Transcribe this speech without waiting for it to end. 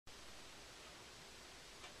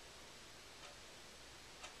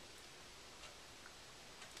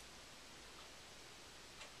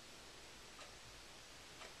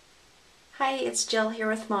Hi, it's Jill here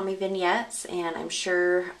with Mommyvignettes, and I'm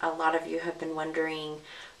sure a lot of you have been wondering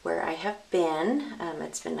where I have been.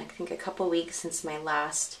 It's been, I think, a couple weeks since my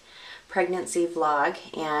last pregnancy vlog,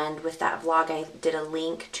 and with that vlog I did a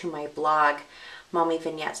link to my blog,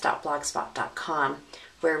 mommyvignettes.blogspot.com,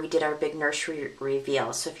 where we did our big nursery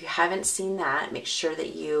reveal. So if you haven't seen that, make sure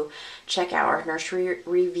that you check out our nursery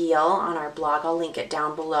reveal on our blog. I'll link it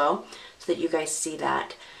down below so that you guys see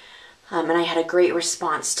that. And I had a great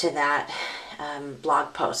response to that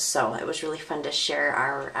blog post, so it was really fun to share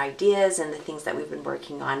our ideas and the things that we've been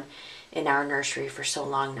working on in our nursery for so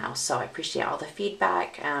long now. So I appreciate all the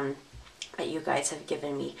feedback that you guys have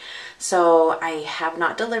given me. So I have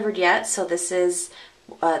not delivered yet, so this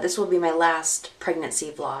will be my last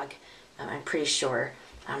pregnancy vlog. I'm pretty sure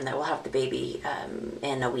that we'll have the baby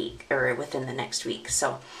in a week or within the next week.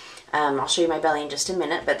 So I'll show you my belly in just a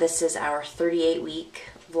minute, but this is our 38-week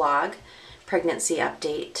vlog, pregnancy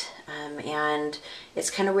update, and it's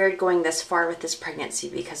kind of weird going this far with this pregnancy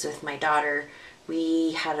because with my daughter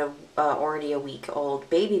we had already a week-old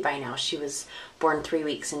baby by now. She was born 3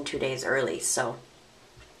 weeks and 2 days early, so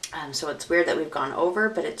it's weird that we've gone over,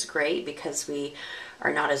 but it's great because we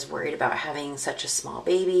are not as worried about having such a small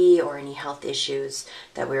baby or any health issues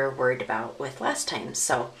that we were worried about with last time.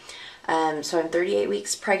 So I'm 38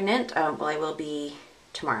 weeks pregnant. Well, I will be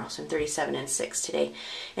tomorrow, so I'm 37 and 6 today.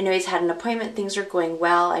 Anyways, had an appointment. Things are going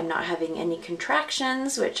well. I'm not having any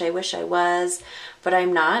contractions, which I wish I was, but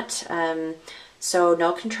I'm not. So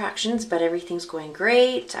no contractions, but everything's going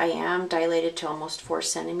great. I am dilated to almost 4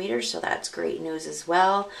 centimeters, so that's great news as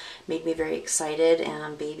well. Made me very excited,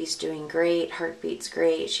 and baby's doing great. Heartbeat's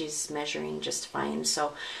great. She's measuring just fine.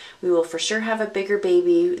 So we will for sure have a bigger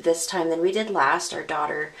baby this time than we did last. Our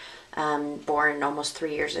daughter, born almost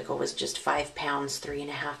 3 years ago, was just 5 pounds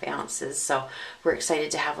 3.5 ounces, so we're excited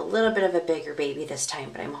to have a little bit of a bigger baby this time,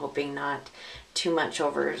 but I'm hoping not too much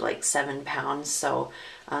over like 7 pounds. So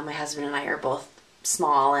my husband and I are both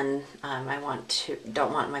small, and I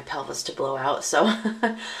don't want my pelvis to blow out. So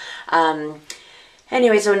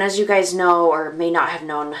anyway, so as you guys know or may not have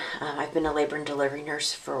known, I've been a labor and delivery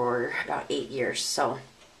nurse for about 8 years, so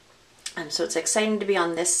it's exciting to be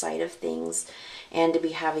on this side of things and to be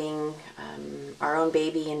having our own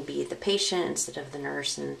baby and be the patient instead of the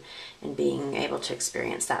nurse, and being able to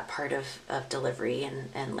experience that part of delivery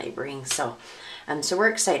and laboring. So we're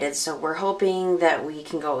excited. So we're hoping that we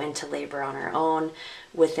can go into labor on our own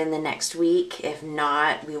within the next week. If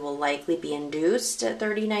not, we will likely be induced at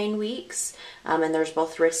 39 weeks. And there's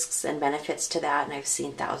both risks and benefits to that, and I've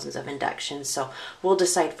seen thousands of inductions. So we'll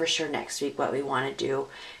decide for sure next week what we want to do.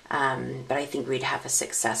 But I think we'd have a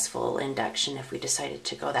successful induction if we decided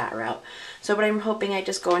to go that route. So, but I'm hoping I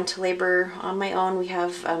just go into labor on my own. We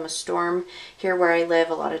have a storm here where I live.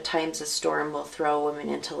 A lot of times a storm will throw women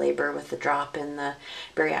into labor with the drop in the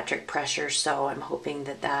bariatric pressure. So I'm hoping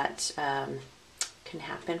that can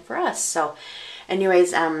happen for us. So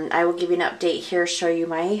anyways, I will give you an update here, show you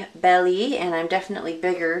my belly, and I'm definitely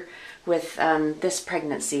bigger with this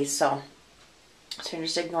pregnancy. So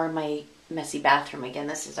just ignore my messy bathroom again.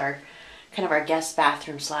 This is our kind of our guest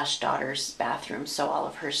bathroom / daughter's bathroom, so all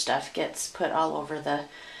of her stuff gets put all over the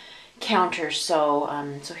counter. So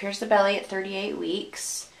so here's the belly at 38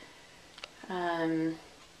 weeks.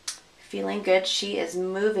 Feeling good. She is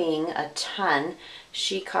moving a ton.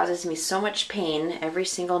 She causes me so much pain every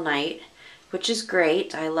single night, which is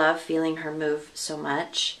great. I love feeling her move so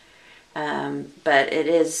much, but it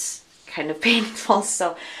is kind of painful,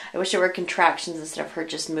 so I wish it were contractions instead of her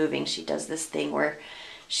just moving. She does this thing where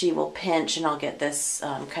she will pinch, and I'll get this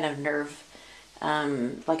kind of nerve,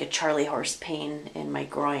 like a Charlie horse pain in my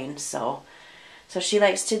groin. So she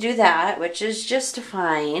likes to do that, which is just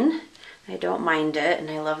fine. I don't mind it, and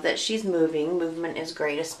I love that she's moving. Movement is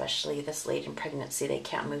great, especially this late in pregnancy. They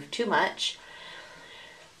can't move too much.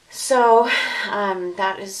 So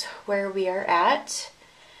that is where we are at.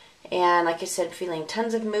 And like I said, feeling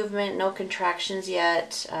tons of movement, no contractions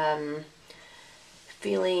yet.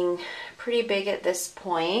 Feeling pretty big at this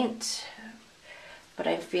point, but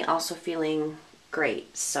I'm also feeling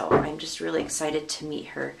great. So I'm just really excited to meet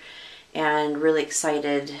her, and really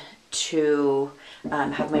excited to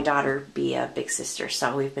have my daughter be a big sister.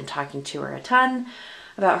 So we've been talking to her a ton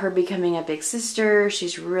about her becoming a big sister.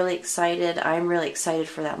 She's really excited. I'm really excited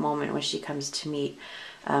for that moment when she comes to meet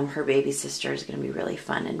her baby sister. Is going to be really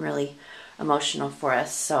fun and really emotional for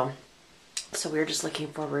us. So we're just looking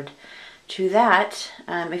forward to that.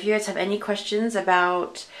 If you guys have any questions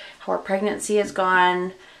about how our pregnancy has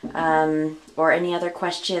gone, or any other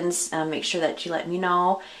questions, make sure that you let me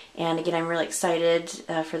know. And again, I'm really excited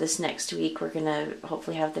for this next week. We're going to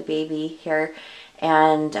hopefully have the baby here.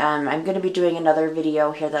 And I'm going to be doing another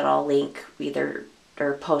video here that I'll link either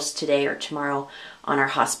or post today or tomorrow on our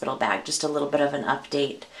hospital bag. Just a little bit of an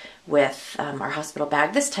update with our hospital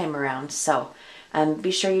bag this time around. So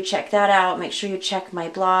be sure you check that out. Make sure you check my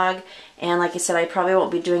blog. And like I said, I probably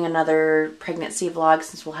won't be doing another pregnancy vlog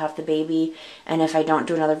since we'll have the baby. And if I don't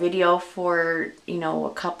do another video for, you know,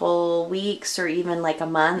 a couple weeks or even like a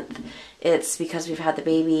month, it's because we've had the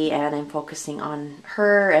baby and I'm focusing on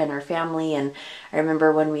her and our family. And I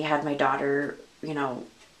remember when we had my daughter, you know,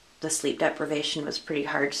 the sleep deprivation was pretty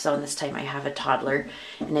hard. So this time I have a toddler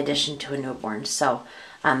in addition to a newborn. So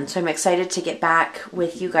I'm excited to get back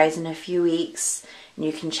with you guys in a few weeks. And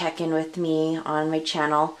you can check in with me on my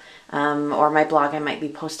channel or my blog. I might be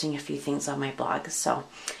posting a few things on my blog. So,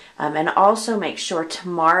 and also make sure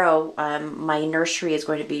tomorrow my nursery is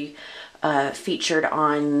going to be featured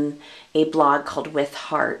on a blog called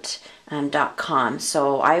withheart.com.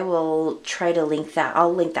 So I will try to link that.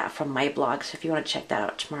 I'll link that from my blog. So if you want to check that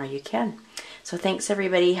out tomorrow, you can. So thanks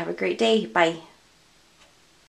everybody. Have a great day. Bye.